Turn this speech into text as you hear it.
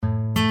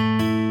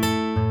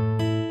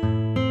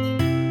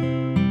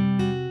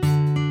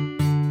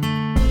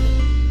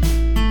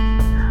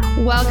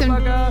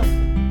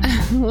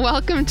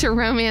Welcome to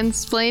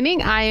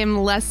Romance-Splaining. I am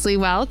Leslie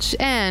Welch,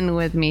 and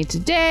with me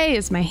today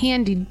is my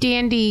handy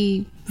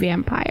dandy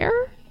vampire.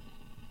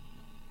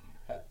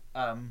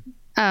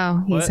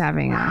 Oh, he's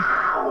having a...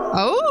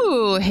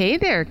 Oh, hey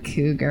there,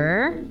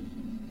 cougar.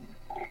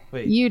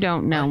 Wait, you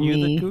don't know me.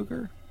 You the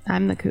cougar?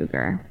 I'm the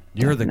cougar.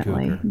 You're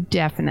Definitely. the cougar.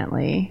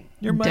 Definitely.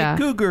 You're my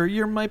cougar.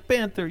 You're my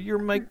panther. You're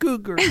my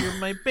cougar. You're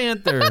my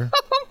panther.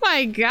 Oh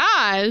my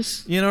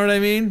gosh. You know what I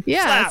mean?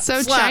 Yeah, slap, it's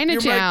so slap.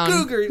 Chinatown. You're my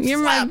cougar. You're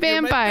my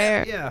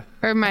vampire. Yeah.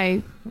 Or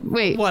my...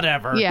 Wait.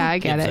 Whatever. Yeah, I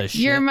get it.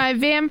 You're my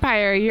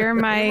vampire. You're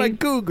my... You're my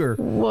cougar.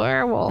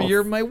 Werewolf.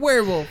 You're my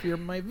werewolf. You're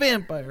my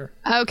vampire.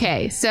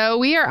 Okay, so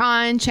we are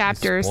on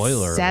chapter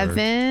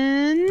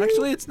 7.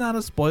 Actually, it's not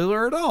a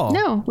spoiler at all.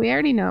 No, we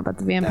already know about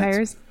the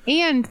vampires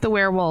and the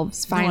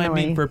werewolves, finally. No, I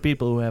mean for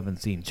people who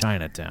haven't seen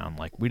Chinatown,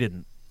 like we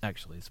didn't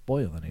actually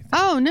spoil anything.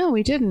 Oh, no,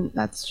 we didn't.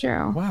 That's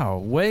true. Wow,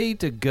 way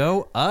to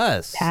go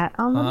us. Pat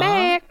on the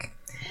back.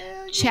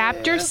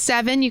 Chapter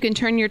 7, you can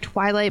turn your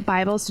Twilight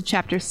Bibles to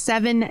chapter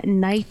 7,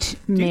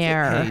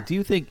 Nightmare. Do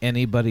you think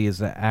anybody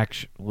is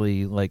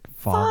actually like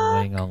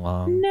following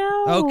along?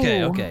 No.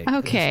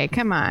 Okay,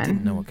 come on.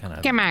 Didn't know what kind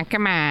of Come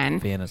on.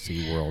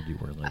 fantasy world you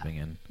were living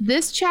in.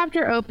 This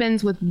chapter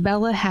opens with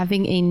Bella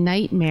having a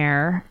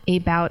nightmare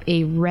about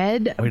a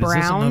red brown is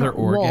this another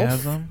wolf.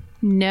 Orgasm?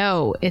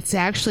 No, it's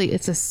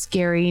a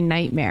scary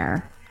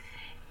nightmare.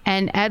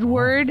 And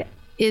Edward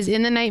is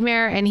in the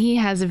nightmare, and he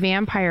has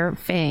vampire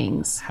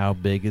fangs. How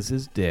big is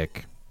his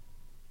dick?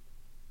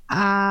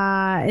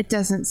 It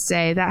doesn't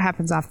say. That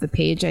happens off the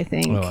page, I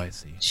think. Oh, I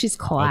see. She's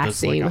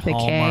classy like with a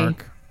Hallmark,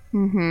 K.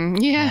 Mm-hmm.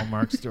 Yeah.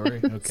 Hallmark story.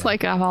 Okay. It's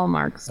like a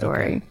Hallmark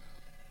story.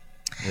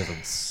 He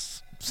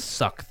doesn't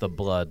suck the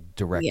blood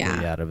directly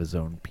out of his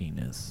own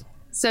penis.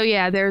 So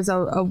yeah, there's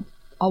a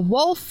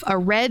wolf, a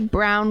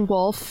red-brown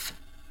wolf,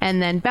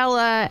 and then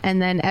Bella, and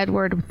then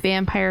Edward with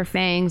vampire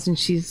fangs, and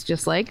she's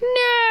just like,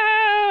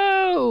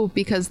 no!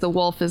 Because the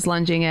wolf is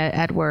lunging at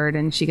Edward,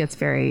 and she gets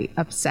very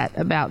upset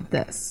about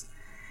this.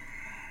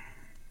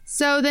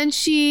 So then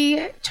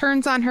she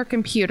turns on her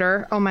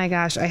computer. Oh my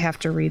gosh, I have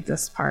to read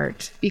this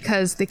part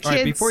because the kids... All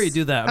right, before you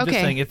do that, I'm just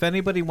saying, if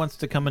anybody wants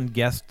to come and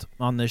guest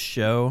on this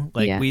show,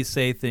 like we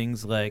say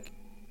things like,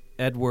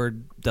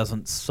 Edward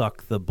doesn't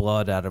suck the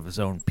blood out of his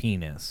own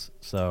penis.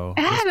 So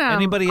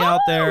anybody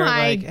out there,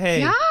 like,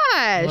 hey, you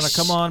want to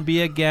come on,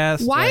 be a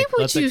guest? Why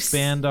would let's you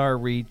expand our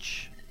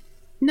reach?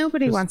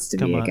 Nobody wants to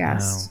be a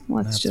guest.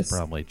 No, that's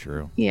probably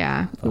true.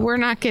 Yeah, we're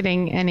not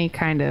getting any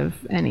kind of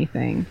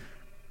anything.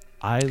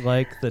 I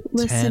like the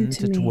 10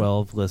 to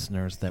 12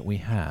 listeners that we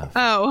have.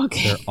 Oh,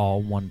 okay. They're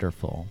all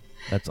wonderful.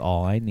 That's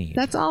all I need.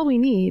 That's all we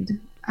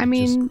need. I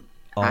mean,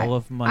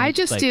 I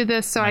just do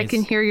this so I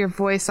can hear your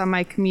voice on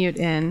my commute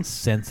in.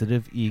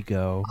 Sensitive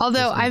ego.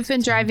 Although I've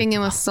been driving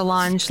in with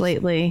Solange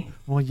lately.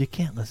 Well, you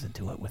can't listen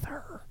to it with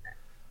her.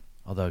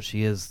 Although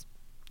she is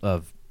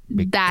of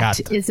big cat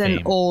That is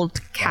an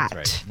old cat.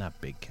 That's right. Not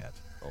big cat.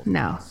 Old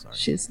no,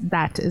 cat,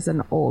 that is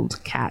an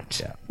old cat.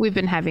 Yeah. We've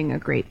been having a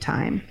great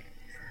time.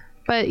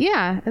 But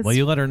yeah. Well,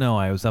 you let her know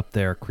I was up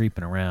there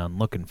creeping around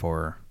looking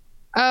for her.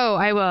 Oh,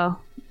 I will.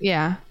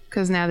 Yeah.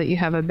 Because now that you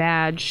have a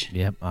badge.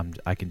 Yep.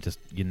 I can just,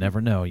 you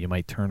never know. You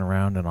might turn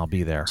around and I'll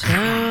be there.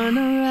 Turn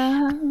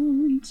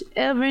around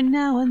every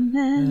now and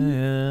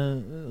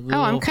then.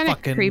 I'm kind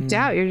of creeped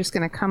out. You're just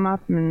going to come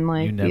up and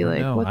like you never be like,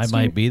 know. I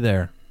might be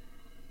there.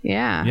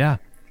 Yeah. Yeah.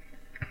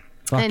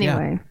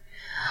 Anyway.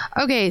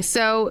 Yeah. Okay.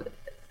 So,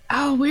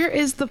 where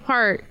is the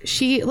part?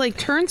 She like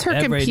turns her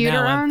computer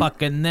on. Every now and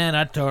fucking then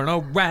I turn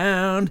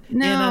around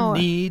and I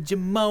need you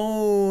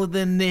more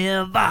than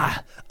ever.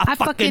 I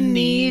fucking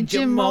need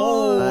you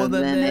more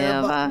than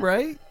ever.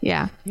 Right?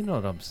 Yeah. You know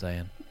what I'm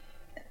saying.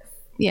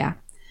 Yeah.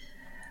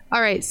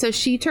 All right. So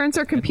she turns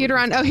her computer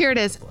on. Oh, here it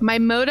is. My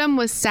modem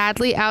was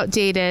sadly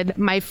outdated.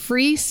 My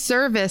free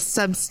service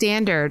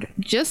substandard.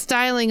 Just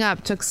dialing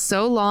up took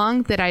so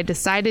long that I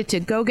decided to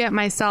go get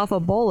myself a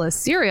bowl of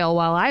cereal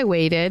while I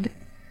waited.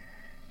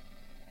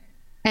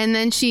 And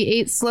then she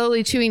ate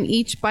slowly, chewing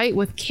each bite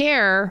with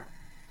care,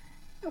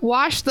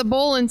 washed the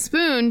bowl and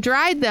spoon,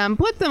 dried them,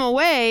 put them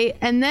away,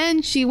 and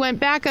then she went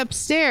back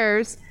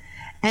upstairs.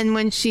 And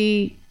when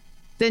she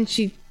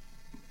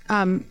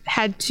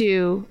had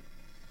to...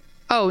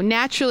 Oh,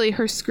 naturally,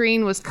 her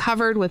screen was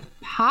covered with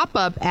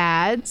pop-up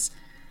ads.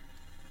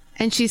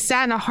 And she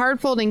sat in a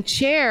hard-folding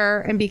chair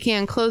and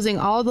began closing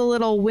all the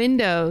little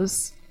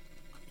windows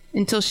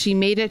until she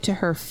made it to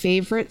her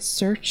favorite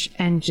search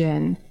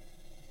engine.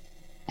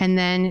 And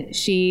then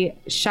she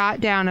shot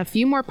down a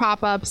few more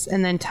pop-ups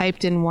and then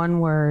typed in one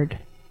word.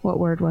 What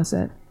word was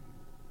it?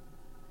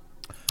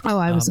 Oh,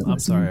 I wasn't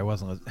listening. I'm sorry, I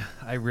wasn't.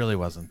 I really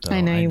wasn't. Though.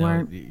 I know you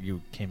weren't.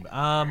 You came. She's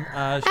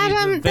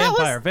Adam,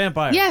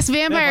 vampire. Yes,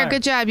 vampire.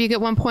 Good job. You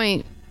get 1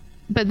 point.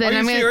 But then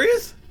Are you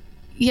serious?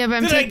 Yeah,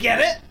 but Did I get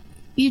it?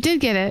 You did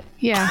get it.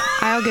 Yeah,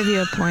 I'll give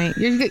you a point.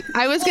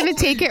 I was going to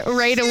take it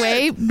right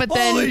away, but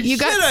then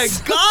I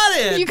got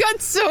it. You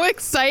got so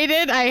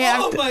excited.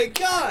 My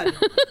God.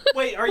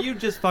 Wait, are you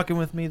just fucking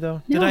with me,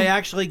 though? No. Did I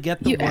actually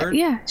get the word?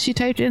 Yeah, she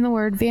typed in the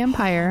word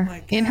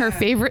vampire in her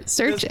favorite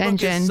search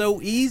engine. It's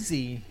so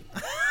easy.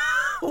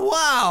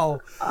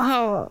 Wow.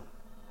 Oh,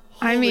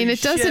 I mean,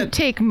 it doesn't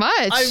take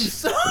much. I'm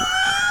so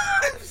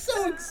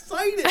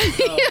excited.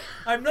 Yeah.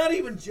 I'm not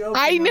even joking.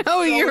 I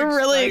know you're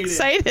really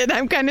excited.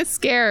 I'm kind of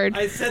scared.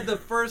 I said the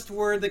first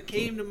word that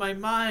came to my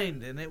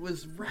mind, and it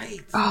was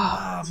right.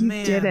 Oh man,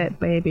 you did it,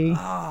 baby.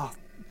 Oh.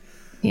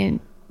 And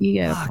you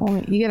get a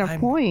point. You get a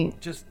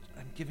point.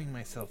 I'm giving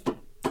myself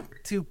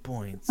 2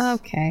 points.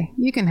 Okay,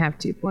 you can have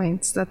 2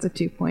 points. That's a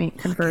 2-point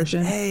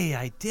conversion. Hey,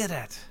 I did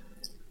it.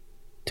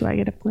 Do I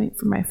get a point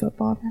for my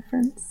football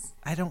reference?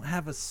 I don't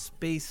have a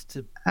space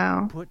to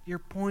put your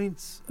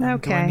points.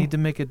 Okay. Do I need to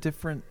make a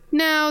different?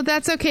 No,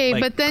 that's okay.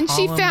 But then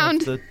she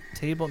found the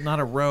table, not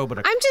a row, but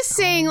I'm just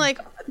saying, like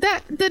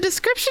that. The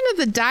description of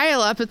the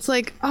dial-up. It's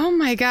like, oh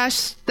my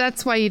gosh,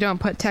 that's why you don't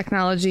put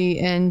technology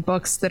in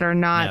books that are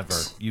not.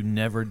 Never. You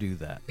never do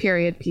that.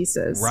 Period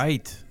pieces.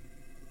 Right.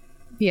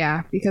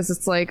 Yeah, because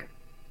it's like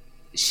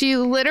she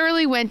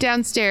literally went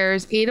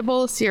downstairs, ate a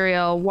bowl of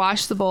cereal,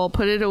 washed the bowl,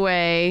 put it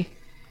away.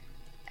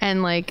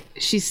 And, like,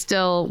 she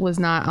still was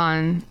not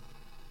on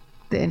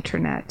the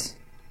internet.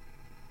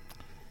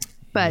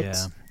 But...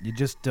 yeah, you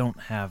just don't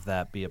have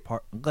that be a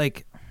part...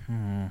 Like...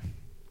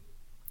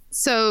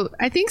 So,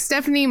 I think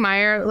Stephenie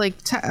Meyer, like,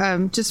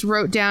 just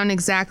wrote down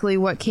exactly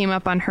what came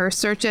up on her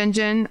search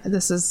engine.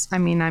 This is... I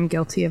mean, I'm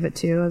guilty of it,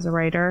 too, as a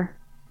writer.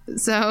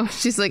 So,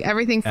 she's like,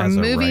 everything from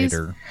movies...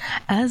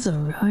 As a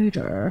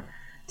writer...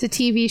 to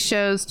TV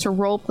shows, to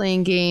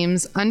role-playing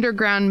games,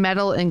 underground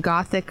metal and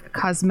gothic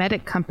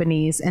cosmetic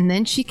companies, and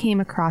then she came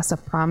across a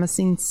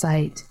promising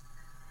site.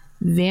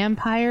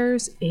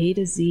 Vampires A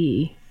to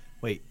Z.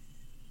 Wait,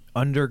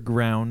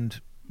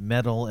 underground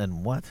metal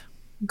and what?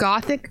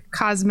 Gothic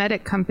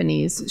cosmetic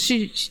companies.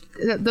 She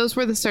those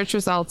were the search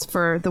results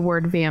for the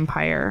word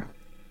vampire.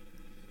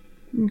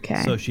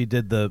 Okay. So she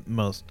did the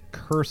most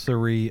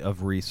cursory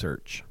of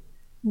research.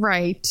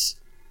 Right.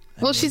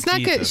 Well, she's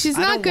not good. She's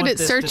not good at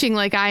searching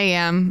like I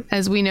am,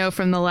 as we know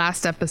from the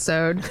last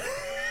episode.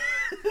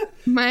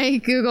 My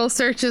Google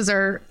searches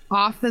are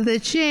off of the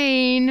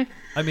chain.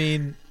 I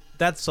mean,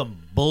 that's some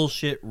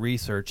bullshit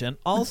research. And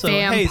also,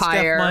 vampire. Hey,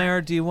 Steph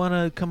Meyer, do you want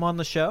to come on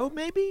the show,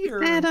 maybe?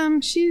 Or... Adam,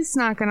 she's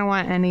not going to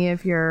want any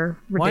of your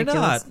ridiculous...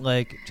 Why not?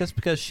 Like, just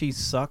because she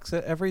sucks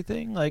at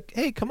everything? Like,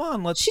 hey, come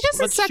on, let's She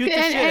doesn't suck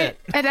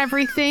at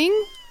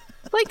everything.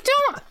 Like,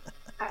 don't...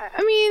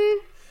 I mean...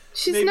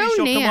 She's maybe no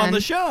she'll Nan. come on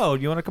the show.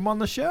 You want to come on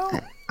the show?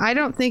 I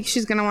don't think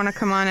she's going to want to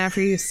come on after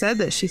you said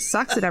that she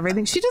sucks at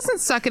everything. She doesn't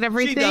suck at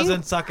everything. She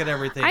doesn't suck at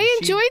everything. I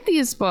enjoyed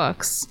these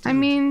books. Dude, I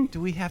mean... do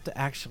we have to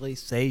actually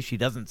say she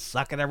doesn't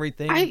suck at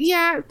everything? That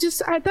would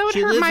hurt my...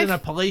 She lives in a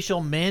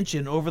palatial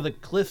mansion over the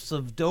cliffs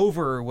of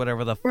Dover or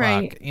whatever the fuck,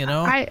 right. You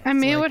know? I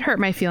mean, it would hurt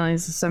my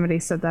feelings if somebody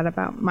said that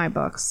about my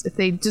books. If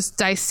they just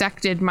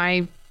dissected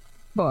my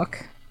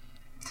book.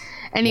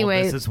 Anyway,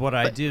 well, this is what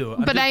I do.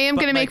 But I am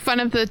going to make fun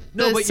of the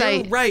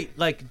site. You're right.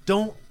 Like,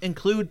 don't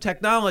include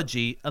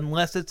technology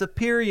unless it's a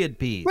period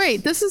piece.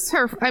 Right. This is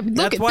her.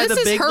 That's why The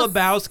Big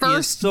Lebowski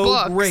is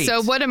so great.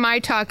 So what am I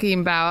talking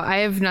about? I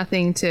have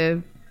nothing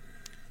to.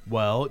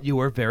 Well, you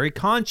were very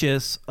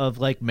conscious of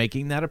like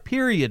making that a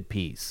period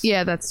piece.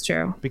 Yeah, that's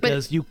true.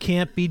 Because you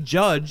can't be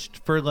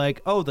judged for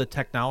like, oh, the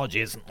technology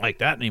isn't like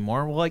that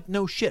anymore. Well, like,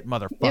 no shit,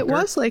 motherfucker. It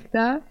was like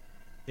that.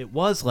 It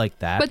was like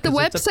that. But the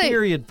website, it's a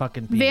period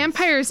fucking piece.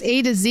 Vampires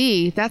A to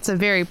Z, that's a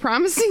very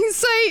promising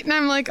site. And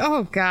I'm like,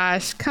 oh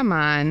gosh, come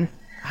on.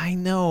 I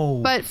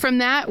know. But from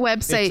that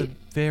website. It's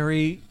a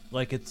very,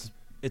 like,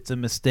 it's a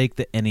mistake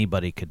that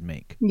anybody could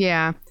make.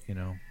 Yeah. You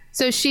know?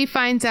 So she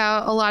finds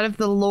out a lot of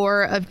the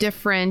lore of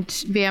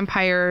different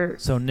vampire.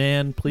 So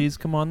Nan, please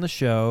come on the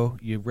show.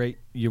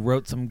 You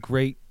wrote some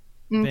great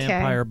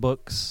vampire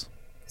books.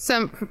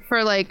 Some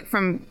for like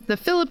from the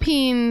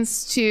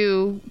Philippines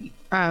to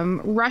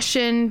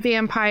Russian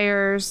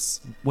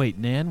vampires. Wait,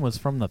 Nan was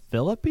from the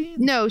Philippines?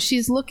 No,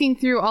 she's looking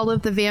through all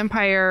of the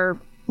vampire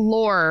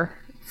lore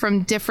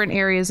from different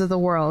areas of the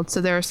world.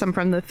 So there are some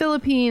from the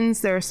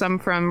Philippines. There are some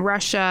from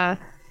Russia.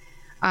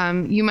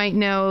 You might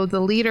know the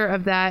leader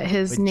of that.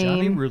 His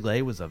name. Johnny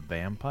Roulet was a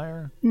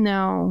vampire?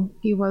 No,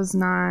 he was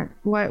not.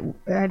 What?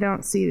 I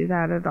don't see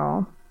that at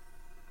all.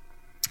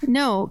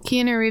 No,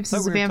 Keanu Reeves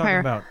is a vampire.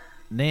 We're talking about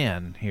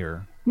Nan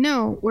here.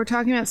 No, we're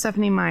talking about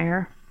Stephenie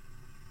Meyer.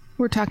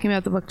 We're talking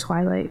about the book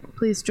Twilight.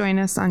 Please join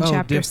us on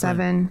chapter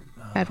 7,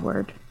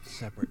 Edward.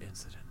 Separate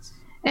incidents.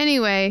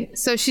 Anyway,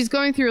 so she's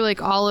going through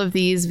like all of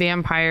these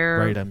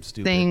vampire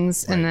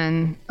things, and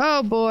then,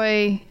 oh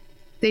boy,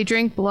 they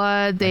drink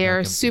blood. They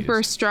are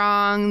super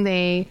strong.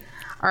 They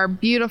are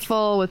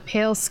beautiful with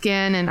pale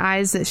skin and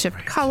eyes that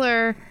shift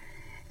color,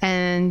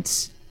 and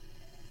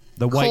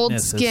the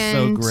whiteness is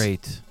so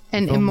great.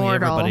 And if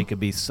immortal. Everybody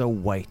could be so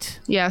white.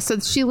 Yeah, so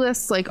she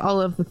lists like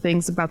all of the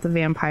things about the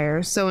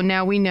vampires. So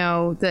now we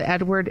know that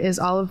Edward is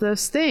all of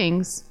those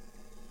things.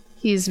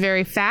 He's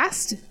very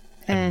fast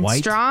and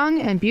strong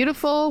and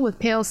beautiful with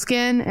pale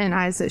skin and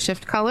eyes that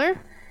shift color.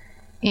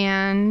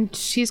 And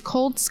she's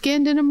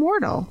cold-skinned and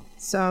immortal.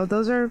 So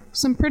those are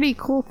some pretty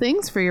cool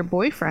things for your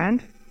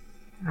boyfriend,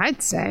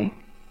 I'd say.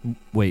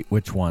 Wait,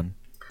 which one?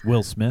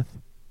 Will Smith?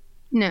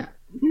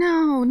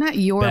 No, not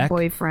your Beck?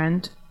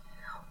 Boyfriend.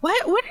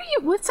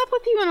 What's up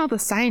with you and all the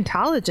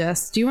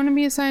Scientologists? Do you want to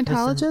be a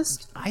Scientologist?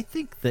 Listen, I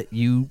think that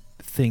you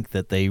think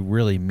that they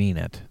really mean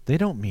it. They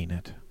don't mean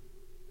it.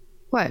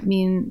 What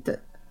mean?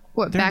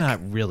 What? They're not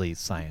really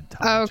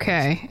Scientologists.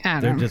 Okay,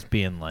 they're just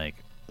being like,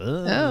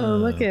 oh,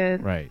 look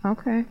at right.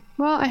 Okay,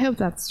 well, I hope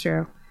that's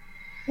true.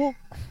 Well,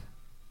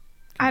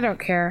 I don't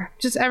care.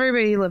 Just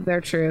everybody live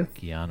their truth.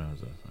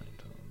 Keanu's a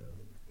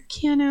Scientologist.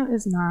 Keanu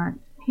is not.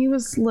 He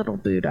was little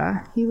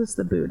Buddha. He was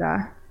the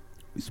Buddha.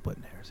 We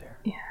splitting hairs here.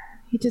 Yeah.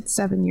 He did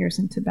 7 years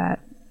in Tibet.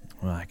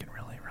 Well, I can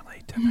really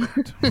relate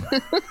to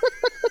that.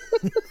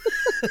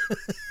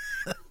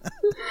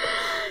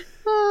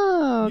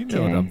 Oh, okay. You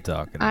know what I'm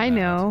talking about. I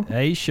know.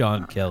 Hey,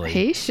 Sean Kelly.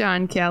 Hey,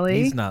 Sean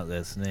Kelly. He's not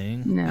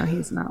listening. No,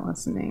 he's not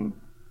listening.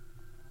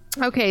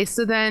 Okay,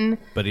 so then...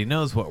 But he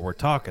knows what we're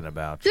talking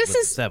about. This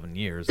is 7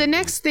 years. The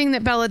next thing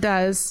that Bella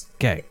does...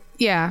 Okay.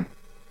 Yeah.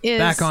 Is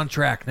back on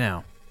track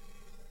now.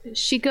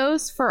 She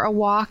goes for a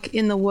walk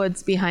in the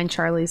woods behind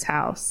Charlie's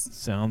house.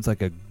 Sounds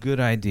like a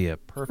good idea.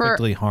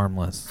 Perfectly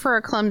harmless. For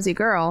a clumsy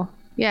girl.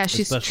 Yeah,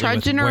 she's especially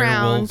trudging with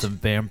around. Werewolves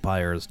and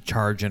vampires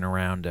charging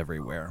around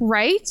everywhere.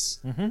 Right?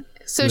 Mm-hmm.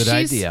 So good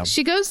idea.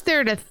 She goes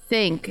there to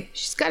think.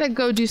 She's got to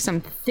go do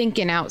some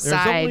thinking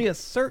outside. There's only a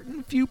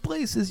certain few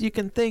places you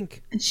can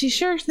think. And she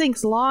sure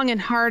thinks long and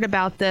hard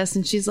about this.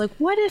 And she's like,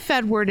 what if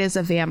Edward is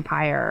a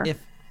vampire?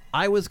 If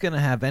I was going to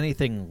have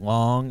anything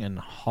long and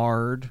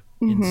hard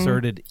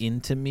inserted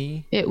into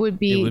me, it would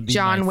be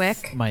John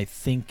Wick. My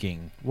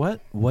thinking. What?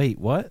 Wait,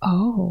 what?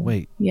 Oh.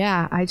 Wait.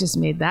 Yeah, I just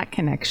made that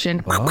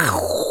connection.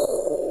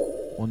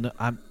 Oh. Well, no,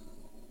 I'm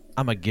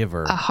a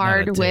giver. A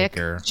hard wick,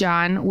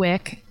 John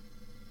Wick.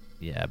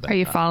 Yeah, but are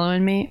you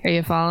following me? Are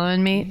you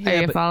following me? Yeah,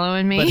 are you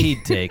following me? But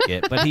he'd take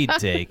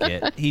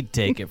it. He'd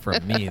take it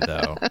from me,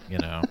 though. You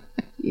know.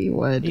 He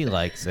would. He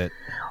likes it.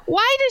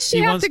 Why does she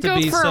have to go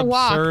for a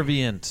walk?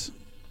 Subservient.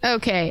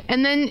 Okay,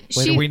 and then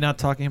Wait, are we not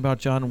talking about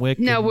John Wick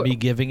and me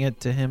giving it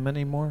to him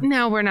anymore?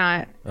 No, we're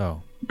not.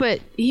 Oh.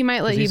 But he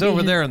might let you. He's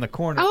over there in the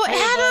corner. Oh, hey,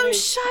 Adam, buddy.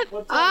 shut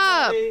What's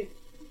up! Please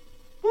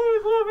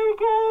let me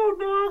go.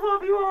 No, I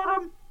love you,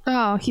 Adam.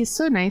 Oh, he's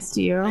so nice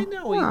to you. I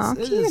know.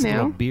 He's his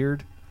little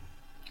beard.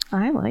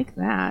 I like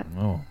that.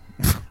 Oh.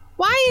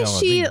 Why is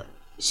she...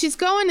 She's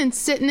going and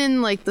sitting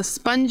in like the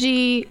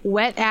spongy,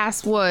 wet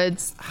ass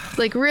woods,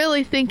 like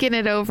really thinking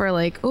it over,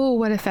 like, oh,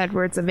 what if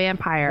Edward's a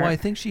vampire? Well, I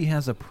think she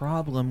has a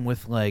problem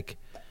with like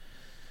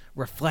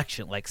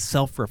reflection, like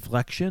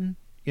self-reflection,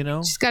 you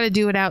know? She's got to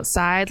do it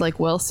outside, like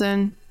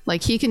Wilson.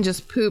 Like he can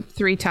just poop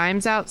 3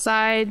 times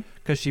outside.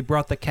 Because she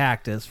brought the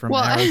cactus from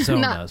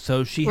Arizona.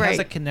 So she has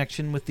a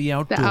connection with the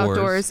outdoors. The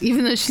outdoors,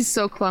 even though she's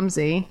so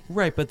clumsy.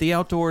 Right, but the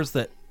outdoors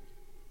that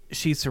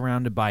she's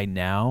surrounded by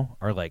now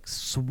are like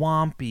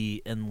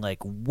swampy and like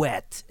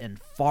wet and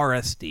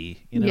foresty,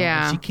 you know.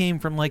 Yeah. And she came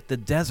from like the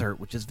desert,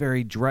 which is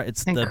very dry.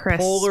 It's the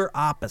polar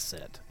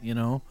opposite, you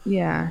know.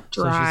 Yeah,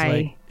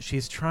 dry. So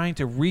she's trying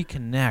to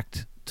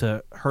reconnect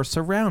to her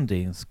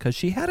surroundings because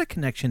she had a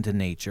connection to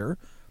nature,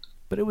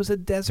 but it was a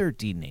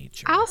deserty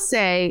nature. I'll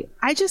say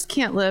I just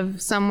can't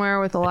live somewhere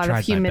with a lot of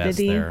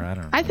humidity. My best there. I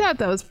don't know. I thought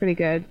that was pretty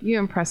good. You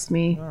impressed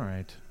me. All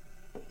right.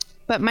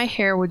 But my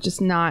hair would just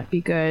not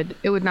be good.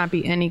 It would not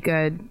be any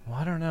good. Well,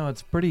 I don't know.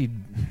 It's pretty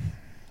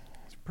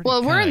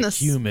well, we're in the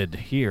humid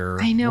here.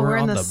 I know we're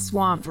in the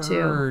swamp too.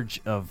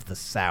 Verge of the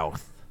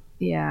South.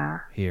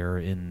 Yeah. Here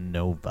in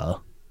Nova.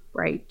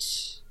 Right.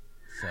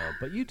 So,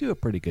 but you do a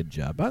pretty good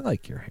job. I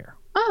like your hair.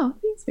 Oh,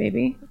 thanks,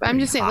 baby. But I'm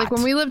just saying, like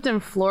when we lived in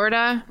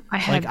Florida, I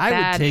had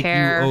bad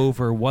hair. I would take you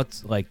over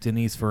what's like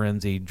Denise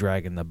Ferenzi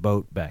dragging the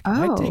boat back.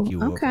 Oh, I'd take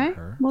you okay. over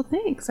her. Well,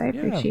 thanks. I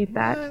appreciate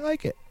that. I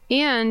like it.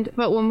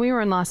 But when we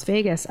were in Las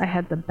Vegas, I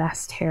had the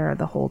best hair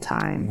the whole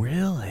time.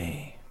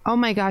 Really? Oh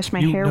my gosh,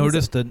 my hair was... You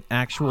noticed an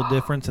actual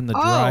difference in the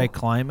dry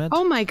climate?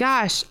 Oh my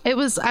gosh. I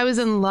was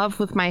in love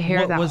with my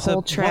hair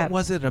whole trip. What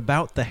was it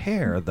about the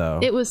hair, though?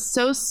 It was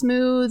so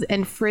smooth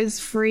and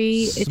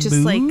frizz-free. It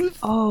just like,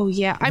 oh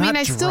yeah. I mean,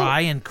 I still...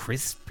 dry and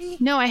crispy?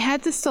 No, I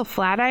had to still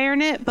flat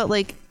iron it, but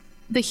like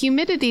the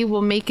humidity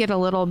will make it a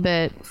little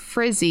bit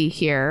frizzy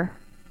here.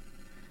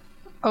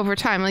 Over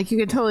time, like you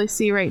can totally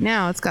see right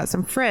now, it's got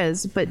some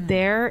frizz, but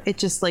there it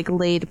just like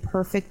laid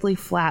perfectly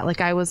flat. Like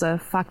I was a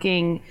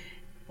fucking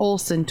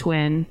Olsen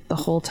twin the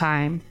whole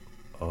time.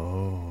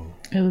 Oh.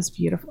 It was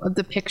beautiful.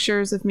 The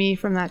pictures of me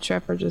from that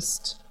trip are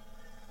just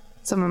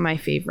some of my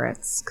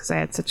favorites because I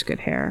had such good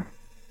hair.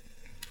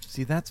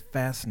 See, that's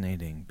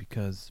fascinating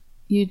because...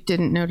 You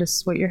didn't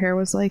notice what your hair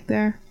was like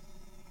there?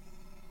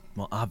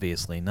 Well,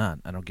 obviously not.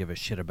 I don't give a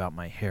shit about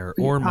my hair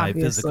or my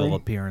physical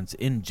appearance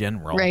in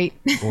general. Right.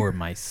 Or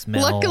my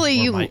smell.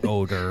 Luckily, my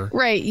odor.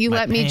 Right. You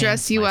let me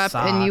dress you up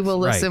and you will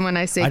listen when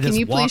I say, can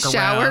you please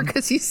shower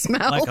because you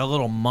smell? Like a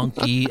little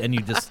monkey, and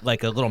you just,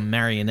 like a little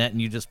marionette,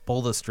 and you just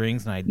pull the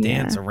strings and I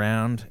dance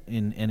around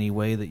in any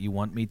way that you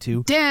want me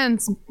to.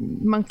 Dance,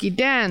 monkey,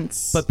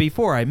 dance. But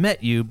before I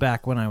met you,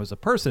 back when I was a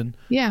person,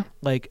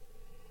 like,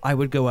 I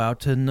would go out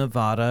to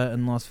Nevada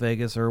and Las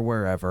Vegas or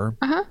wherever,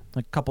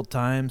 like a couple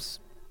times.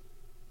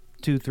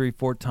 2, 3,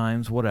 4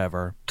 times,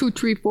 whatever. 2,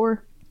 3,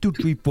 4. 2,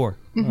 3, 4.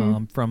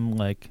 From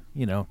like,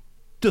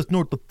 just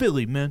north of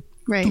Philly, man.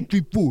 Right.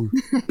 2, 3,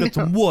 4. Got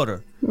some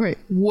water. Right.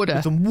 Water.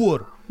 Got some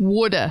water.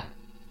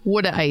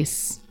 Water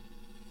ice.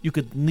 You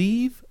could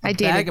leave a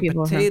bag of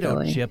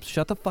potato chips.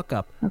 Shut the fuck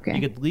up. Okay.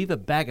 You could leave a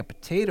bag of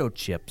potato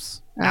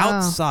chips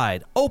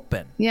outside,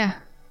 open. Yeah.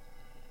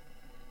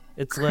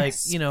 It's like,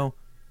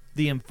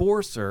 the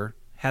enforcer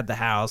had the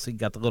house. He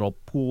got the little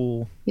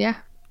pool. Yeah.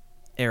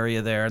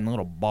 Area there and the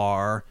little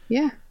bar.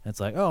 Yeah. It's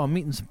like, oh, I'm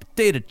eating some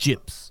potato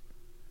chips.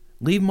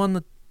 Leave them on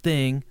the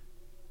thing.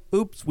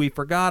 Oops, we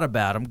forgot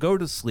about them. Go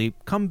to sleep.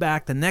 Come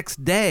back the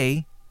next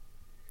day.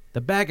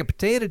 The bag of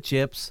potato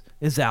chips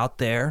is out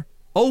there,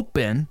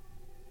 open.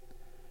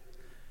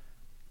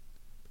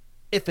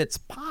 If it's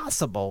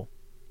possible,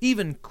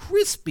 even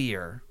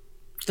crispier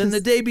than the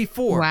day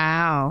before.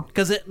 Wow.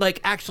 Because it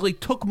actually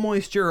took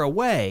moisture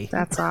away.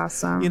 That's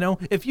awesome.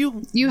 If you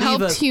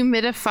helped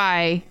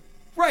humidify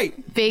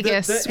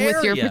Vegas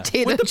with your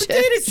potato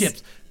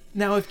chips.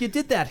 Now, if you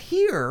did that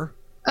here,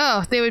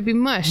 they would be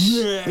mush.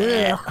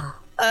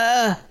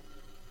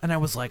 And I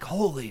was like,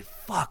 holy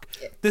fuck,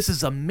 this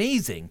is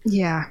amazing.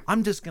 Yeah.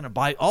 I'm just going to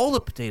buy all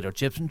the potato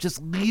chips and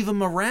just leave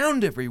them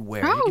around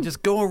everywhere. You can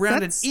just go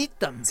around and eat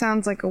them.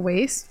 Sounds like a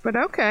waste, but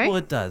okay. Well,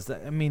 it does.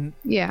 I mean,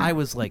 I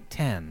was like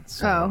 10.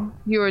 So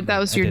that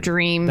was your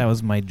dream. That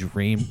was my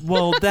dream.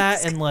 Well,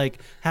 that and like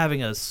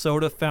having a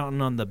soda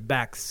fountain on the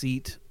back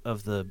seat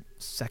of the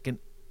second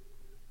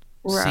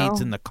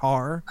seats in the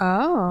car.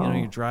 Oh.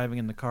 You're driving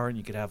in the car and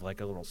you could have like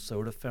a little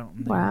soda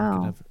fountain there.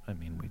 Wow.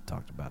 We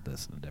talked about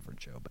this in a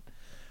different show, but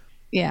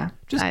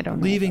just I don't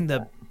know leaving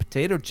the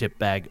potato chip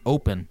bag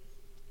open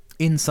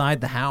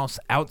inside the house,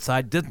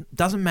 outside,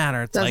 doesn't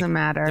matter. It doesn't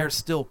matter. They're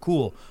still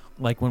cool.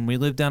 Like when we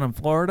lived down in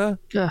Florida.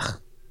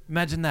 Ugh.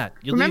 Imagine that.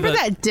 Remember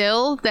that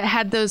dill that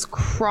had those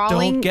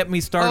crawling... Don't get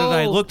me started.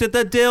 I looked at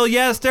the dill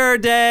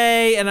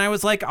yesterday, and I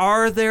was like,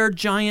 are there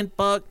giant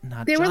bugs?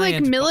 They were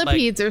like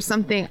millipedes or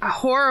something.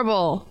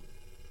 Horrible.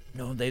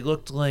 No, they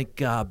looked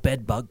like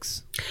bed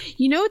bugs.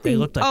 You know what they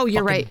looked like?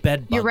 You're right.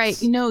 Bed bugs. You're right.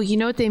 You know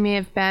what they may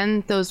have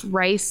been? Those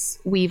rice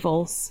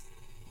weevils.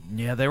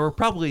 Yeah, they were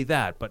probably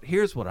that. But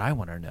here's what I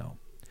want to know.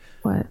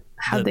 What?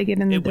 How'd they get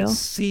in the dill? It was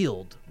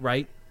sealed,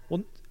 right?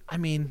 Well, I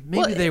mean,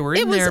 maybe they were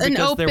in there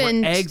because there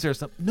were eggs or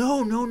something.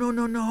 No.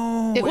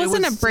 It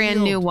wasn't a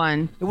brand new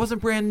one. It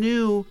wasn't brand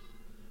new,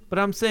 but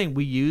I'm saying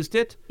we used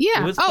it.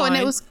 Yeah. It was fine.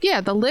 And it was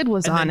the lid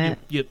was and on then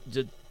it.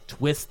 You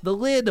twist the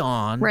lid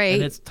on, right?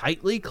 And it's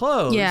tightly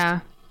closed.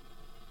 Yeah.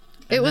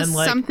 And it was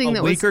then, something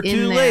that was in there. A week or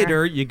two there.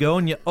 later, you go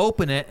and you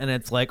open it, and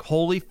it's like,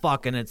 holy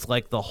fuck, and it's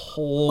like the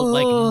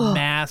whole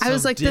mass. I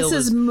was like, this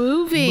is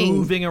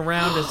moving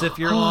around as if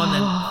you're on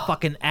a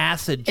fucking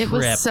acid trip. It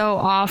was so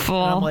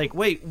awful. And I'm like,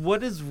 wait,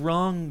 what is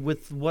wrong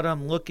with what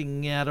I'm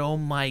looking at? Oh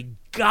my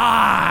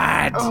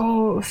god!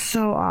 Oh,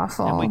 so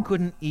awful. And we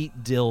couldn't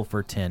eat dill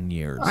for 10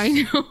 years. I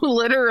know,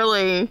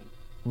 literally.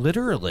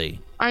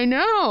 I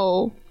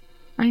know.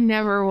 I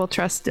never will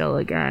trust dill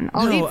again.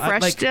 I'll eat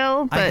fresh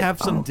dill, but... I have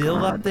some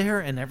dill up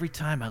there, and every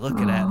time I look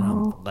at it, and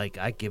I'm like,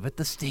 I give it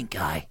the stink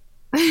eye.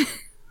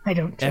 I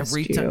don't trust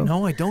every time.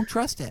 No, I don't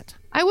trust it.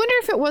 I wonder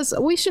if it was...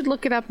 We should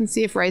look it up and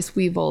see if rice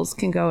weevils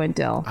can go in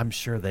dill. I'm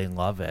sure they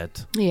love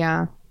it.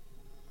 Yeah.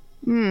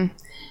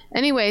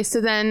 Anyway,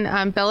 so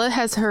then Bella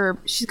has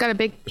she's got a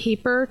big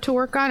paper to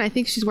work on. I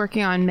think she's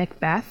working on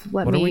Macbeth.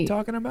 What are we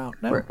talking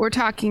about now? We're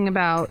talking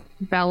about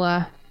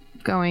Bella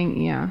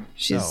going...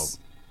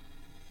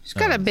 She's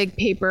got a big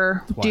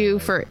paper due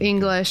for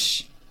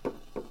English,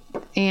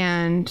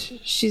 and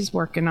she's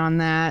working on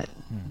that.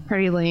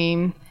 Pretty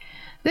lame.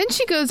 Then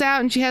she goes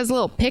out and she has a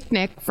little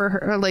picnic for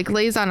her,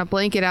 lays on a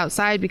blanket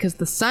outside because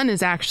the sun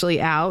is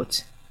actually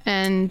out,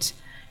 and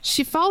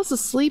she falls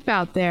asleep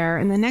out there.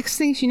 And the next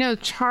thing she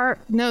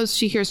knows,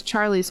 she hears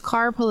Charlie's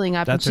car pulling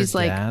up. That's and she's her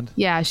like, dad?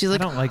 Yeah, she's like,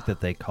 I don't like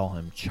that they call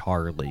him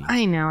Charlie.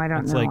 I know, I don't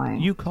know. It's like why.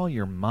 you call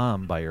your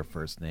mom by your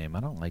first name.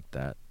 I don't like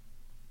that.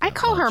 I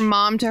call her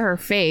mom to her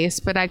face,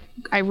 but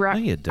no,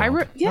 you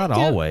don't. Not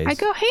always. I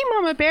go, hey,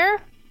 Mama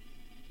Bear.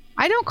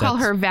 I don't call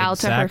her Val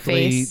to her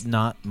face.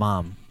 Not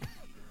mom.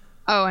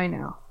 Oh, I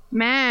know.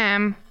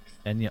 Ma'am.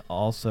 And you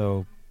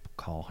also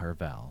call her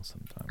Val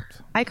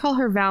sometimes. I call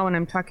her Val when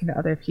I'm talking to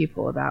other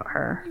people about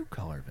her. You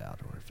call her Val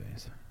to her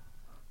face.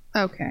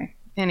 Okay.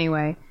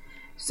 Anyway.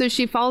 So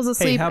she falls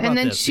asleep, and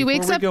then she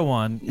wakes up. Before we go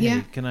on,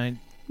 hey, can I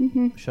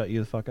shut you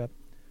the fuck up?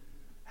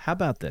 How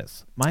about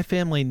this? My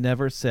family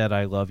never said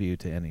I love you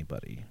to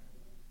anybody.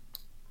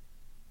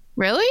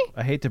 Really?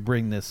 I hate to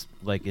bring this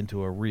like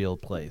into a real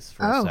place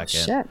for a second. Oh,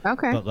 shit.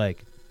 Okay. But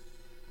like,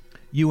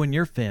 you and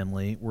your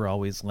family were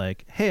always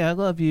like, hey, I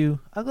love you.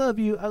 I love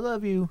you. I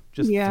love you.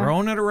 Just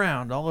throwing it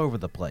around all over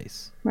the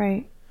place.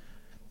 Right.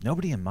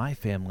 Nobody in my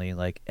family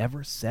like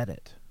ever said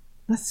it.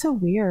 That's so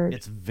weird.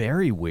 It's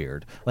very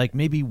weird. Like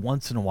maybe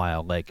once in a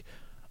while, like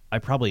I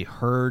probably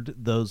heard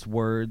those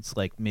words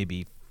like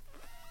maybe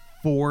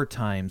 4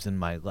 times in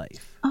my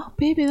life. Oh,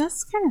 baby,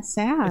 that's kind of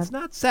sad. It's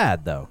not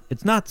sad though.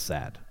 It's not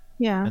sad.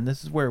 Yeah. And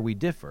this is where we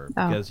differ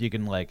because you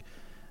can like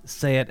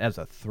say it as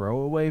a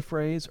throwaway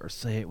phrase or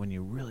say it when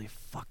you really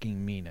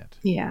fucking mean it.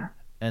 Yeah.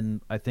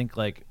 And I think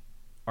like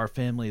our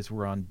families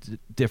were on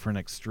different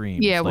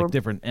extremes. Yeah, like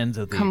different ends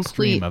of the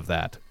extreme of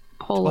that.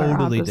 Polar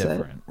totally opposite.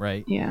 Different,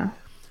 right? Yeah.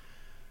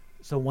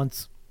 So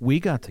once we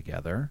got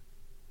together,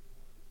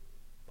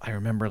 I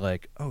remember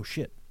like, oh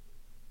shit,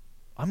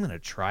 I'm going to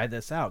try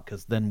this out.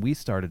 Because then we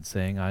started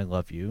saying I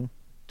love you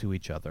to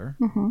each other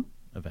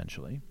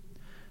eventually.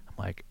 I'm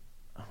like,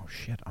 oh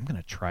shit, I'm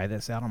going to try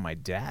this out on my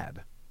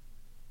dad.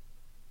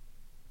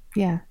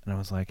 Yeah. And I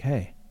was like,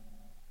 hey,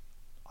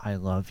 I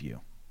love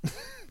you.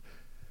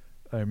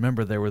 I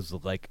remember there was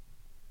like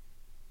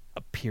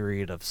a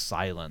period of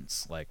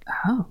silence. Like,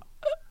 oh.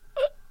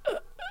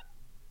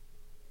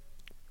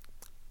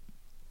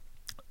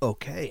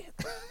 Okay.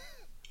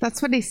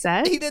 That's what he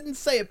said? He didn't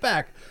say it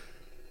back.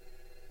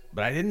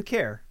 But I didn't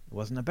care. It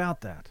wasn't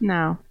about that.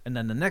 No. And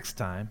then the next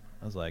time,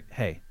 I was like,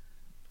 hey,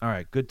 all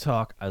right, good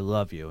talk. I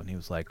love you. And he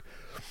was like,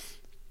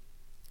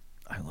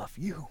 I love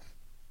you.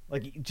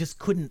 Like, he just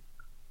couldn't.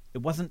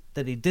 It wasn't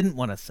that he didn't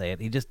want to say it.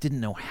 He just didn't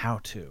know how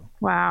to.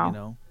 Wow. You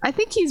know? I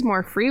think he's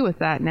more free with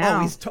that now.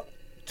 Oh, he's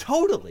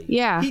totally.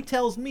 Yeah. He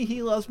tells me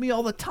he loves me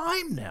all the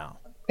time now.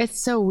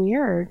 It's so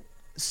weird.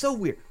 So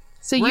weird.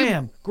 So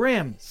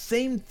Graham,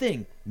 same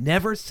thing.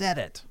 Never said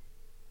it.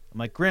 I'm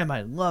like, Graham,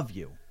 I love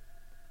you.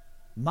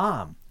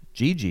 Mom,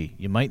 Gigi,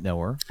 you might know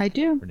her. I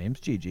do. Her name's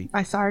Gigi.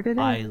 I saw her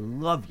today. I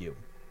love you.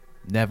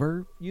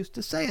 Never used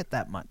to say it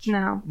that much.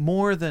 No.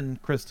 More than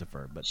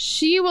Christopher, but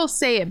she will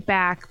say it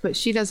back, but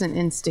she doesn't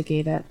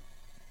instigate it.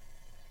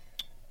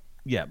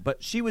 Yeah,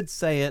 but she would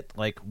say it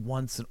like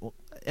once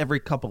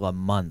every couple of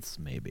months,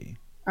 maybe.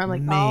 Or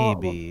like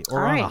maybe, or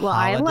on right, a holiday,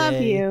 I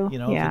love you. You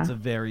know, if it's a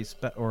very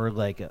or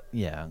like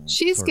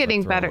she's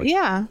getting better.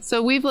 Yeah,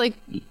 so we've like.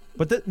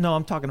 But no,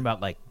 I'm talking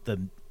about like the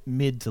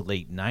mid to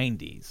late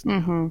 90s.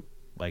 Mm-hmm.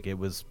 Like it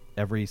was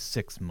every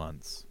 6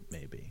 months,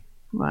 maybe.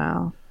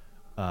 Wow.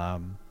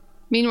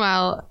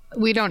 Meanwhile,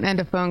 we don't end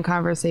a phone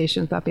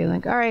conversation without being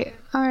like, all right,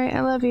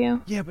 I love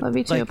you. Yeah, but love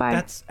you too. Like, bye.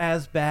 That's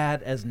as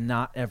bad as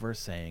not ever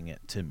saying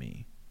it to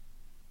me.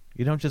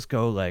 You don't just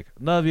go like,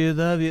 love you.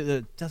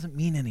 It doesn't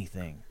mean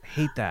anything. I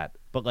hate that.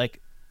 But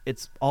like,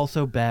 it's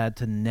also bad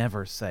to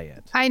never say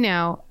it. I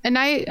know. And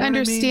I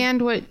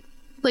understand what,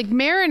 like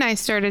Mare and I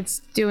started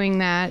doing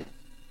that.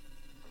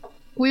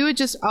 We would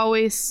just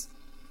always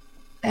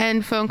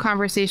end phone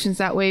conversations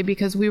that way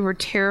because we were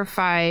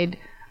terrified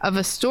of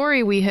a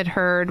story we had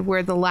heard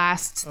where the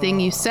last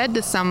thing you said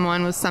to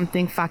someone was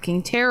something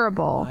fucking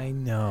terrible. I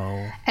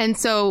know. And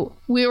so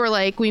we were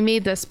like, we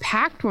made this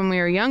pact when we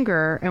were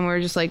younger and we were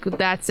just like,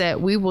 that's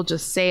it. We will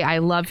just say, I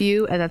love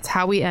you. And that's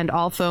how we end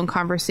all phone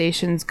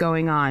conversations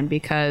going on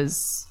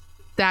because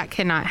that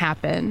cannot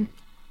happen.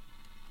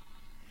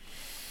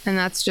 And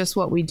that's just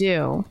what we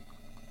do.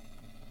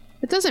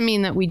 It doesn't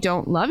mean that we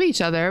don't love each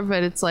other,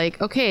 but it's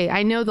like, okay,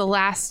 I know the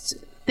last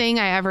thing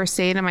I ever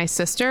say to my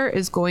sister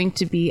is going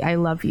to be I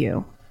love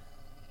you.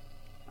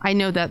 I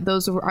know that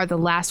those are the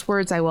last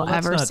words I will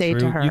ever say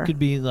to her. You could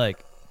be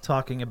like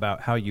talking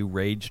about how you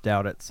raged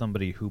out at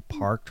somebody who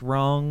parked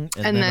wrong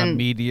and then a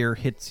meteor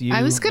hits you.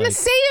 I was going to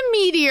say a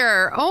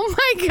meteor. Oh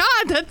my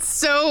God, that's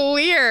so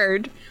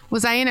weird.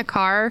 Was I in a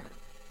car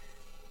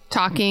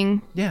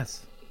talking?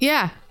 Yes.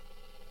 Yeah.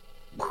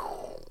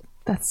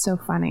 That's so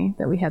funny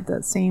that we had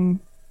that same.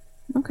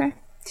 Okay.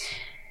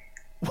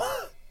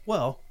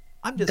 Well,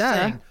 I'm just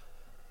saying,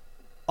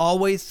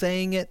 always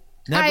saying it,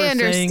 never I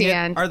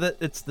understand. saying it,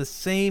 it's the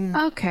same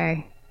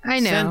okay. I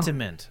know.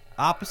 sentiment,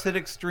 opposite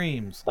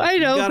extremes. Like, I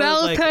know,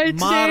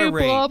 Valentine's Day,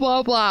 blah,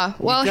 blah, blah.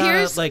 Well,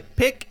 here's... like,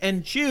 pick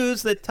and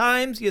choose the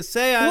times you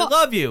say I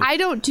love you. I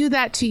don't do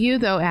that to you,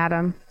 though,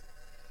 Adam.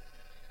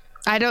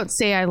 I don't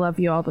say I love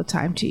you all the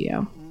time to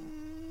you.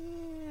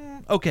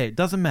 Okay,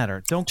 doesn't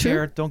matter. Don't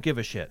care. Don't give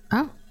a shit.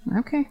 Oh,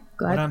 okay.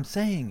 Glad. What I'm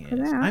saying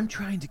is, I'm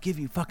trying to give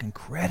you fucking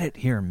credit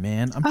here,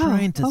 man. I'm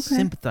trying to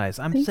sympathize.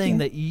 I'm saying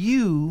that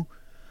you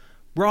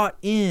brought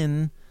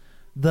in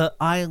the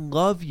I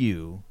love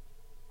you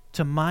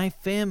to my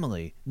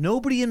family.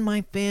 Nobody in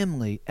my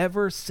family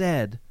ever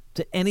said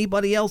to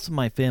anybody else in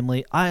my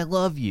family, I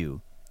love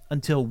you,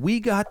 until we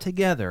got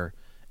together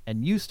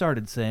and you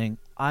started saying,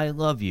 I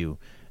love you.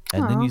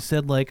 And then you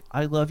said, like,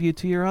 I love you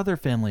to your other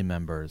family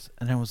members.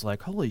 And I was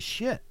like, holy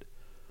shit.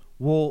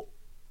 Well,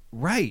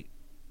 right.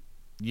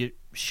 You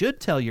should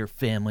tell your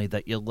family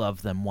that you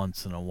love them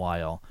once in a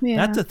while. Yeah.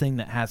 That's a thing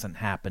that hasn't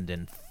happened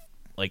in,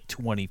 like,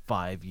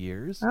 25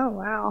 years. Oh,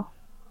 wow.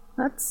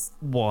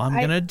 I'm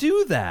going to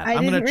do that.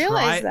 I didn't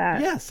realize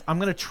that. Yes, I'm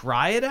going to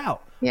try it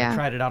out. Yeah. I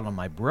tried it out on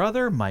my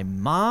brother, my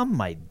mom,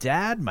 my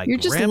dad, my You're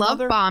grandmother. You're just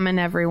love bombing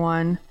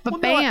everyone.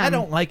 But no, I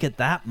don't like it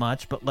that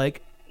much, but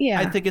like, yeah.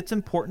 I think it's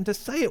important to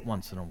say it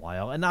once in a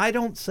while. And I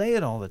don't say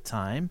it all the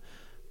time.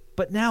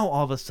 But now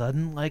all of a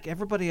sudden, like,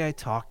 everybody I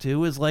talk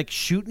to is like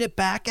shooting it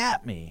back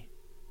at me.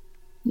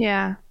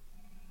 Yeah.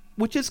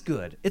 Which is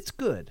good. It's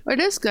good. It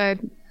is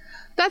good.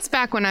 That's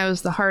back when I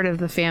was the heart of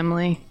the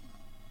family.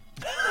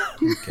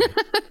 Okay.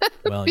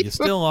 Well, you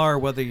still are,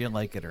 whether you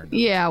like it or not.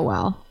 Yeah,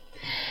 well.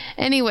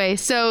 Anyway,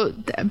 so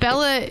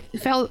Bella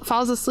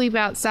falls asleep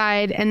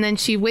outside, and then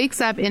she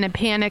wakes up in a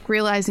panic,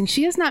 realizing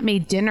she has not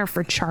made dinner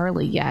for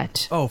Charlie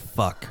yet. Oh,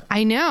 fuck.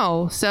 I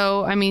know.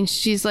 So, I mean,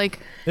 she's like...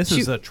 This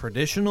is a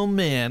traditional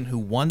man who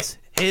wants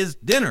his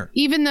dinner.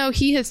 Even though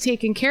he has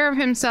taken care of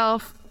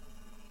himself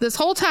this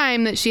whole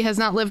time that she has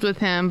not lived with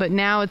him, but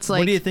now it's like...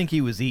 What do you think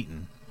he was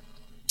eating?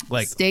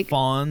 Like steak?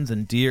 Fawns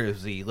and deer?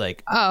 Is he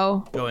like...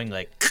 Oh. Going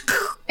like...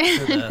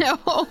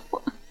 No.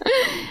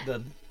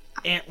 The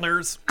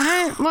antlers.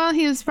 Well,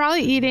 he was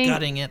probably eating...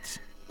 Gutting it.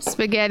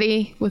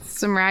 Spaghetti with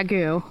some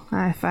ragu,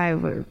 if I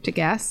were to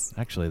guess.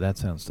 Actually, that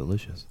sounds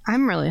delicious.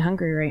 I'm really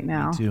hungry right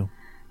now. Me too.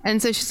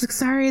 And so she's like,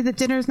 sorry, the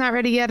dinner's not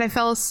ready yet. I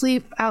fell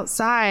asleep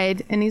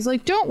outside. And he's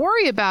like, don't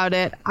worry about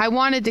it. I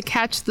wanted to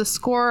catch the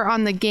score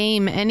on the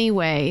game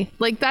anyway.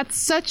 Like, that's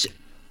such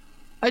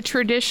a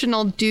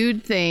traditional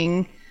dude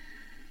thing.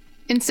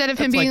 Instead of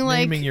him being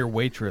like... naming your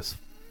waitress.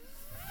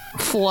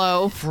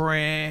 Flo.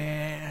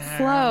 Flo.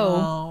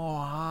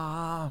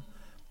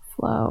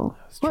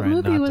 What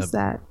movie was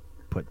that?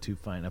 Put too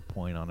fine a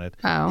point on it.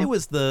 Oh. It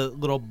was the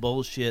little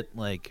bullshit,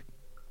 like,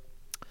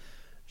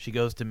 she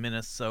goes to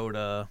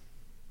Minnesota...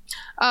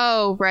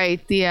 Oh,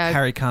 right. The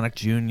Harry Connick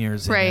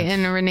Jr.'s in right, it.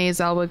 and Renee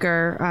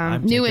Zellweger,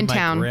 I'm new in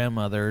taking town. my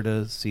grandmother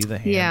to see the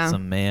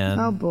handsome man.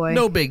 Oh boy,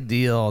 no big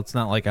deal. It's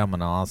not like I'm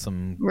an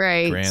awesome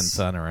right.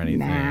 grandson or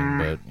anything,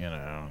 but you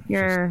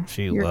know,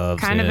 she you're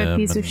loves kind him. Of a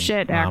piece of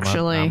shit,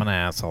 actually. I'm an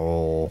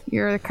asshole.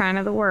 You're kind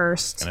of the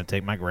worst. Gonna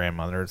take my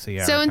grandmother to see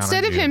Harry So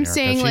instead Connick of him Jr.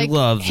 saying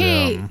like,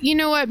 "Hey, you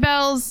know what,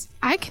 Bells?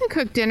 I can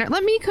cook dinner.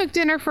 Let me cook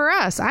dinner for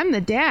us. I'm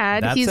the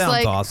dad." That He's sounds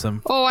like,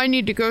 awesome. "Oh, I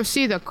need to go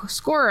see the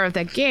score of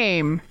the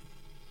game."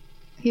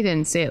 He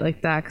didn't say it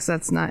like that because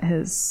that's not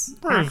his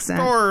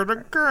accent.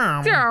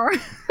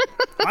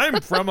 I'm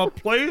from a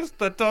place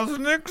that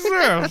doesn't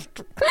exist.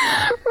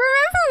 Remember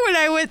when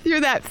I went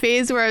through that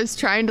phase where I was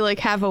trying to like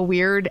have a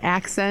weird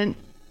accent?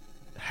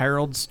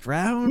 Harold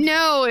Stroud?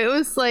 No, it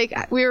was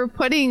like we were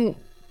putting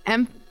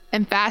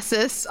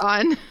emphasis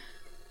on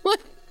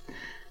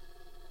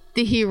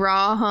the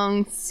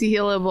hung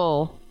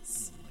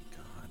syllables.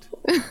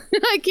 Oh my God.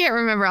 I can't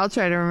remember. I'll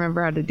try to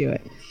remember how to do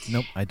it.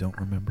 Nope, I don't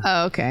remember.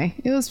 Oh, okay.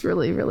 It was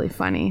really, really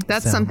funny.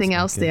 That's Sounds something like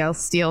else they'll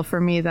steal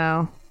from me,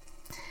 though.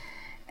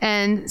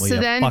 And well, so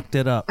then fucked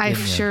it up. I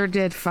sure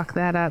did fuck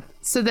that up.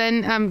 So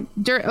then,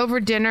 over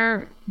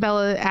dinner,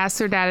 Bella asks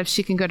her dad if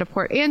she can go to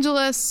Port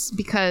Angeles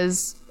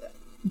because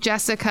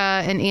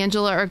Jessica and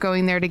Angela are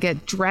going there to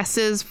get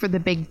dresses for the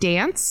big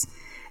dance.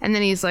 And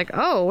then he's like,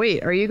 "Oh,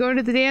 wait, are you going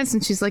to the dance?"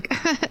 And she's like,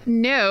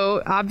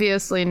 "No,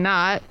 obviously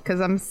not, because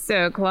I'm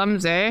so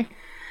clumsy."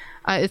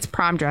 It's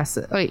prom dress.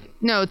 Wait,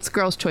 no, it's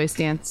girls' choice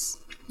dance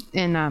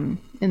in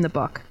the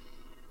book.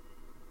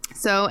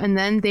 So, and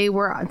then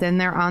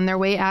they're on their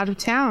way out of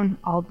town.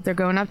 They're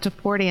going up to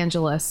Port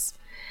Angeles,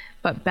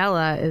 but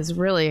Bella is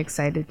really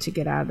excited to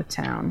get out of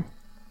town.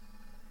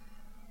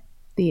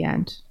 The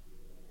end.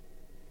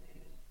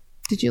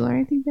 Did you learn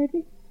anything,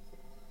 baby?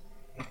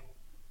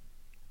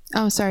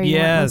 Oh, sorry, you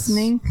weren't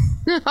listening.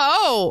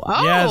 Oh,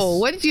 yes.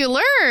 What did you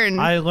learn?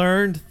 I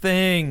learned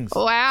things.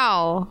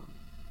 Wow.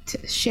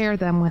 Share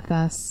them with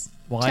us.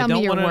 Well, Tell I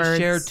don't want to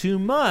share too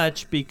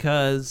much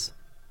because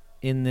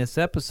in this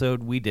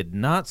episode we did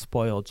not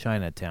spoil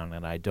Chinatown,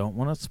 and I don't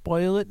want to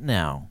spoil it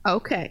now.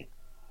 Okay.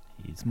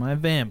 He's my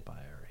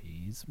vampire.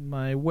 He's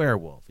my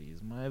werewolf.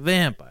 He's my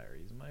vampire.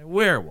 He's my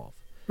werewolf.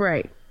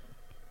 Right.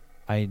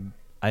 I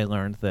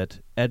learned that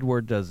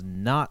Edward does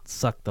not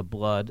suck the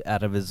blood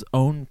out of his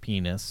own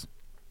penis.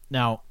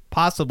 Now,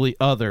 possibly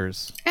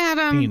others'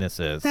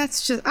 penises.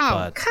 That's just...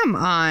 Oh, come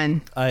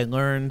on. I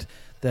learned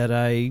that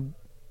I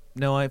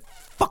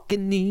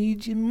fucking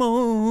need you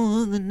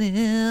more than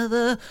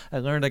ever. I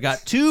learned I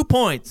got 2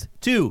 points.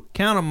 2.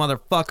 Count 'em,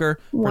 motherfucker.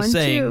 For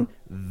saying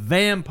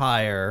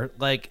vampire.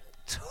 Like,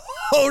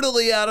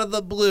 totally out of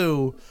the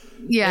blue.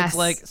 Yes. It's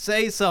like,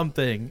 say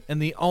something. And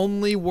the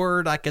only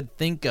word I could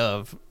think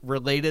of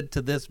related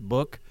to this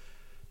book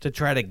to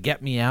try to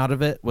get me out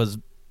of it was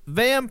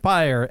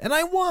vampire. And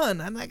I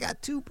won. And I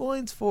got 2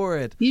 points for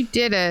it. You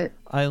did it.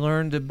 I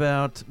learned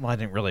about... Well, I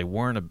didn't really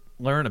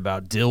learn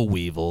about dill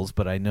weevils,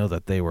 but I know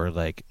that they were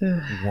like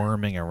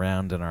worming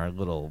around in our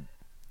little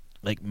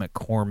like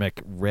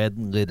McCormick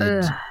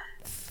red-lidded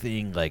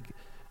thing, like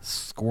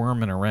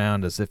squirming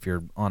around as if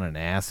you're on an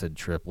acid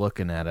trip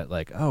looking at it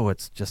like, oh,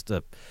 it's just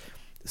a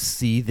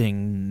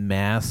seething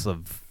mass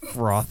of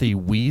frothy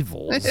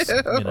weevils.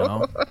 You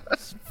know,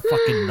 it's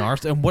fucking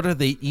nasty. And what are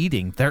they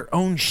eating? Their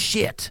own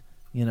shit,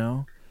 you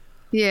know.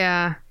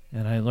 Yeah.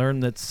 And I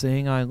learned that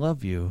saying I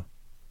love you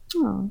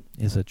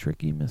is a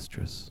tricky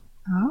mistress.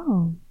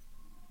 Oh.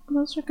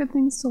 Those are good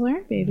things to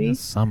learn, baby. Yeah,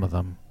 some of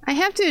them. I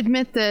have to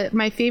admit that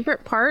my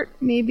favorite part,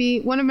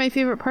 maybe one of my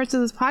favorite parts of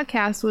this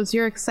podcast, was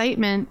your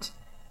excitement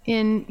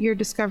in your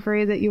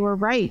discovery that you were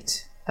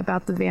right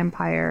about the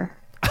vampire.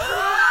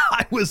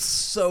 I was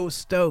so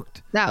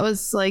stoked. That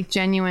was like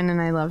genuine,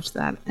 and I loved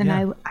that. And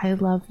yeah. I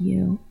love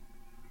you.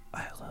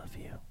 I love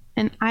you.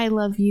 And I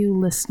love you,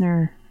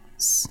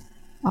 listeners.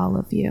 All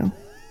of you.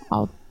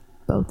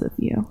 Both of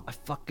you. I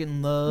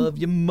fucking love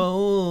you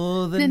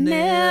more than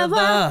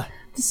ever.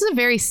 This is a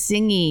very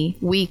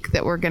singy week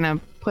that we're going to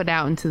put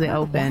out into the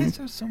open. Why is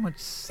there so much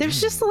singing? There's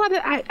just a lot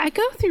of... I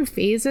go through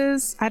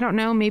phases. I don't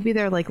know. Maybe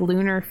they're like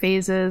lunar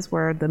phases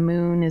where the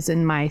moon is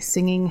in my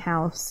singing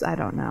house. I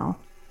don't know.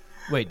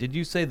 Wait, did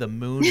you say the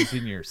moon is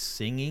in your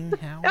singing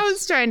house? I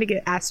was trying to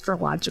get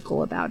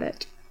astrological about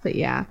it. But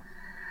yeah.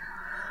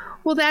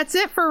 Well, that's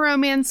it for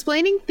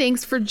Romansplaining.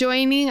 Thanks for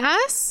joining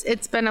us.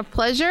 It's been a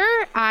pleasure.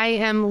 I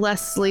am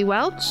Leslie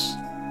Welch.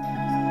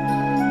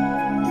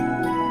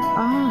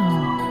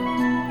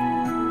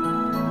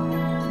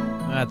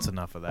 That's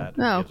enough of that.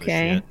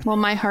 Okay. Well,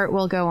 my heart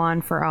will go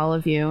on for all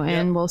of you,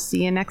 and we'll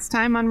see you next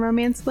time on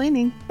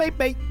Romansplaining.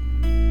 Bye-bye.